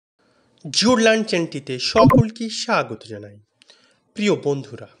জিওল্যান্ড চ্যানেলটিতে সকলকে স্বাগত জানাই। প্রিয়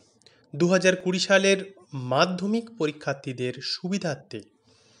বন্ধুরা, 2020 সালের মাধ্যমিক পরীক্ষার্থীদের সুবিধার্থে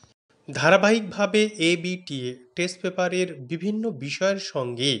ধারাবাহিকভাবে ABTA টেস্ট পেপারের বিভিন্ন বিষয়ের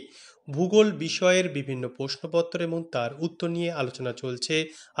সঙ্গে ভূগোল বিষয়ের বিভিন্ন প্রশ্নপত্র এবং তার উত্তর নিয়ে আলোচনা চলছে।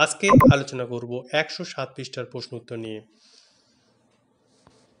 আজকে আলোচনা করব 107 পৃষ্ঠার প্রশ্ন উত্তর নিয়ে।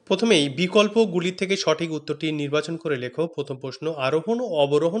 প্রথমেই বিকল্পগুলি থেকে সঠিক উত্তরটি নির্বাচন করে লেখো। প্রথম প্রশ্ন, আরোহণ ও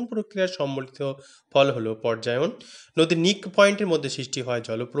অবরোহণ প্রক্রিয়ার সম্মিলিত ফল হলো পর্যায়ন। নদীর নিক পয়েন্টের মধ্যে সৃষ্টি হয়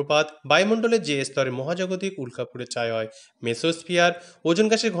জলপ্রপাত। বায়ুমণ্ডলের যে স্তরে মহাজাগতিক উল্কাপুরে ছায়া হয় মেসোস্ফিয়ার। ওজোন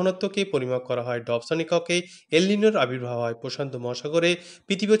গ্যাসের ঘনত্বকে পরিমাপ করা হয় ডবসন এককে। এল নিনোর আবির্ভাব হয় প্রশান্ত মহাসাগরে।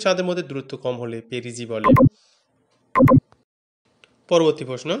 পৃথিবী ও চাঁদের মধ্যে দূরত্ব কম হলে পেরিজি বলে। পরবর্তী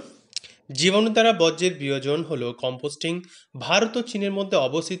প্রশ্ন, জীবাণু দ্বারা বর্জ্যের বিয়োজন হলো কম্পোস্টিং। ভারত ও চীনের মধ্যে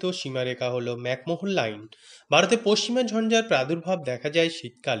অবস্থিত সীমারেখা হলো ম্যাকমোহন লাইন। ভারতে পশ্চিমা ঝঞ্ঝার প্রাদুর্ভাব দেখা যায়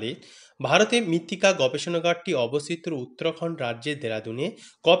শীতকালে। ভারতে মৃত্তিকা গবেষণাগারটি অবস্থিত উত্তরাখণ্ড রাজ্যের দেরাদুনে।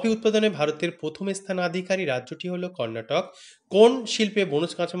 কফি উৎপাদনে ভারতের প্রথম স্থানাধিকারী রাজ্যটি হলো কর্ণাটক। কোন শিল্পে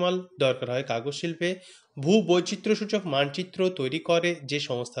বনজ কাঁচামাল দরকার হয়? কাগজ শিল্পে। ভূ বৈচিত্র্যসূচক মানচিত্র তৈরি করে যে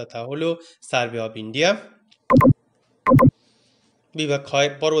সংস্থা তা হলো সার্ভে অফ ইন্ডিয়া। বিভাগ ক্ষয়।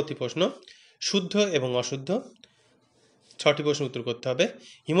 পরবর্তী প্রশ্ন, শুদ্ধ এবং অশুদ্ধ। 6টি প্রশ্ন উত্তর করতে হবে।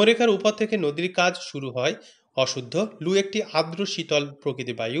 হিমরেখার উপর থেকে নদীর কাজ শুরু হয় অশুদ্ধ। লু একটি আর্দ্র শীতল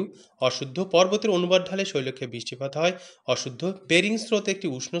প্রকৃতির বায়ু অশুদ্ধ। পর্বতের অনুবাদ ঢালে শৈলক্ষে বৃষ্টিপাত হয় অশুদ্ধ। বেরিং স্রোত একটি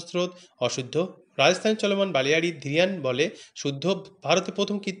উষ্ণ স্রোত অশুদ্ধ। রাজস্থানে চলমান বালিয়াড়ি ধিরিয়ান বলে শুদ্ধ। ভারতের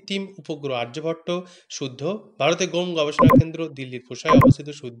প্রথম কৃত্রিম উপগ্রহ আর্যভট্ট শুদ্ধ। ভারতের গম গবেষণা কেন্দ্র দিল্লির পোষায় অবস্থিত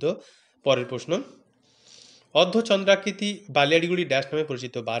শুদ্ধ। পরের প্রশ্ন, অর্ধচন্দ্রাকৃতি বালিয়াড়িগুলি ড্যাশ নামে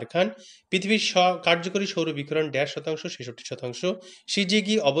পরিচিত বারখান। পৃথিবীর কার্যকরী সৌর বিকিরণ ড্যাশ শতাংশ 66%।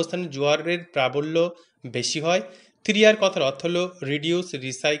 সিজিগি অবস্থানে জোয়ারের প্রাবল্য বেশি হয়। 3R কথার অর্থ হল রিডিউস,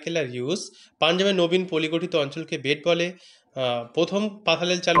 রিসাইকেল আর ইউজ। পাঞ্জাবের নবীন পলিগঠিত অঞ্চলকে বেড বলে। প্রথম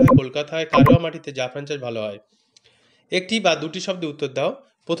পাতালেল চালু হয় কলকাতায়। কারোয়া মাটিতে জাফরান চাষ ভালো হয়। একটি বা দুটি শব্দে উত্তর দাও।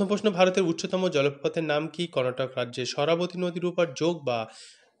 প্রথম প্রশ্ন, ভারতের উচ্চতম জলপ্রপাতের নাম কি? কর্ণাটক রাজ্যে শরাবতী নদীর উপর যোগ বা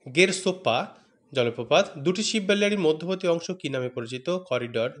গেরসোপ্পা জলপ্রপাত। দুটি শিববালিয়াড়ির মধ্যবর্তী অংশ কি নামে পরিচিত?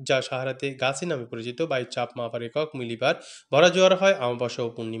 করিডর, যা সাহারাতে গাছি নামে পরিচিত। বায়ুর চাপ মাপার একক মিলিবার। ভরা জোয়ার হয় অমাবস্যা ও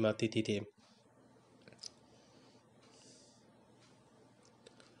পূর্ণিমা তিথিতে।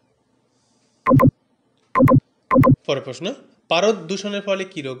 পরের প্রশ্ন, পারদ দূষণের ফলে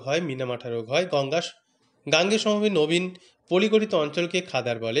কি রোগ হয়? মিনামাঠা রোগ হয়। গাঙ্গে সমভূমি নবীন পলিগঠিত অঞ্চলকে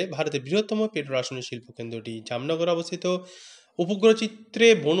খাদার বলে। ভারতের বৃহত্তম পেট্রোরাসায়নিক শিল্প কেন্দ্রটি জামনগর অবস্থিত। উপগ্রহ চিত্রে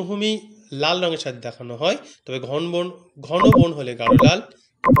বনভূমি লাল রঙের সাথে দেখানো হয়, তবে ঘন বন হলে গাঢ় লাল।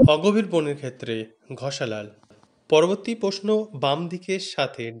 অগভীর বনের ক্ষেত্রে ঘষা লাল। পরবর্তী প্রশ্ন, বাম দিকের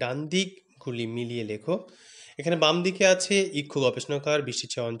সাথে ডান দিকগুলি মিলিয়ে লেখো। এখানে বাম দিকে আছে ইক্ষু গবেষণাগার,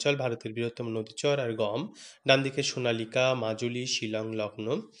 বৃষ্টিছায়া অঞ্চল, ভারতের বৃহত্তম নদীচর আর গম। ডান দিকে সোনালিকা, মাজুলি, শিলং,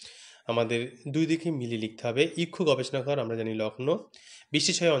 লখনৌ। আমাদের দুই দিকে মিলিয়ে লিখতে হবে। ইক্ষু গবেষণাগার আমরা জানি লখনৌ,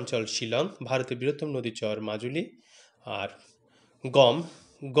 বৃষ্টিছায়া অঞ্চল শিলং, ভারতের বৃহত্তম নদীচর মাজুলি, আর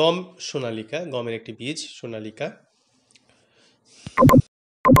গম সোনালিকা, গমের একটি বীজ সোনালিকা।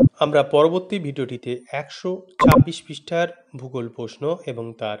 আমরা পরবর্তী ভিডিওটিতে 126 পৃষ্ঠার ভূগোল প্রশ্ন এবং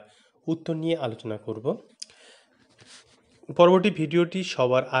তার উত্তর নিয়ে আলোচনা করব। পরবর্তী ভিডিওটি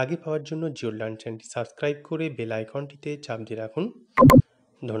সবার আগে পাওয়ার জন্য জিওল্যান্ড চ্যানেলটি সাবস্ক্রাইব করে বেল আইকনটিতে চাপ দিয়ে রাখুন।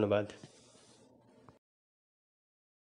 ধন্যবাদ।